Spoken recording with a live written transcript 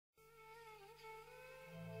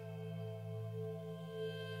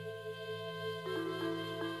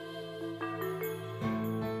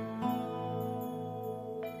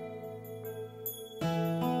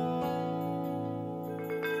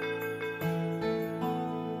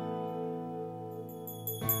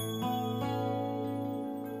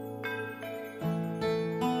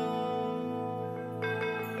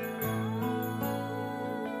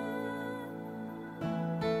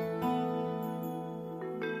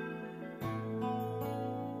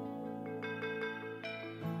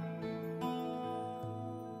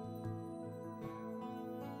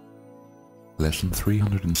Lesson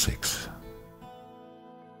 306.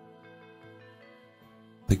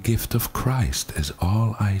 The gift of Christ is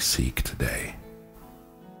all I seek today.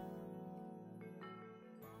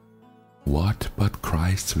 What but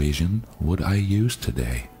Christ's vision would I use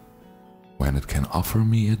today, when it can offer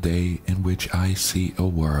me a day in which I see a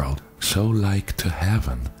world so like to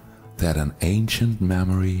heaven that an ancient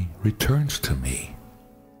memory returns to me?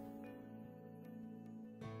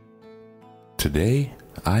 Today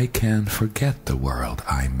I can forget the world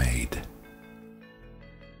I made.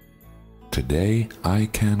 Today I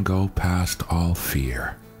can go past all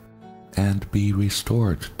fear and be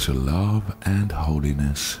restored to love and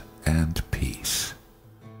holiness and peace.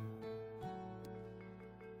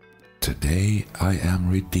 Today I am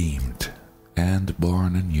redeemed and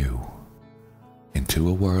born anew into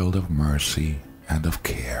a world of mercy and of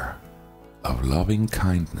care, of loving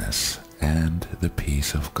kindness and the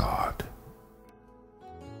peace of God.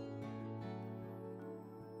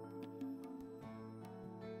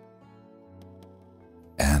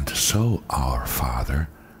 And so, our Father,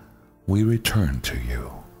 we return to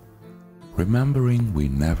you, remembering we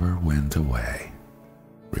never went away,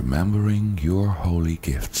 remembering your holy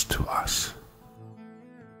gifts to us.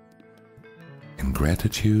 In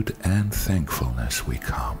gratitude and thankfulness we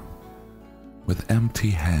come, with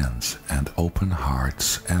empty hands and open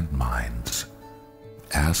hearts and minds,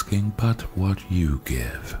 asking but what you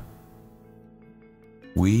give.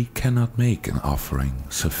 We cannot make an offering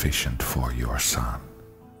sufficient for your Son,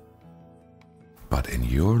 but in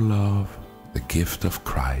your love the gift of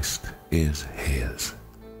Christ is his.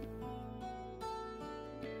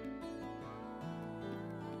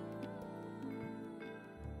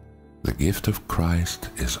 The gift of Christ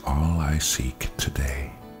is all I seek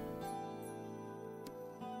today.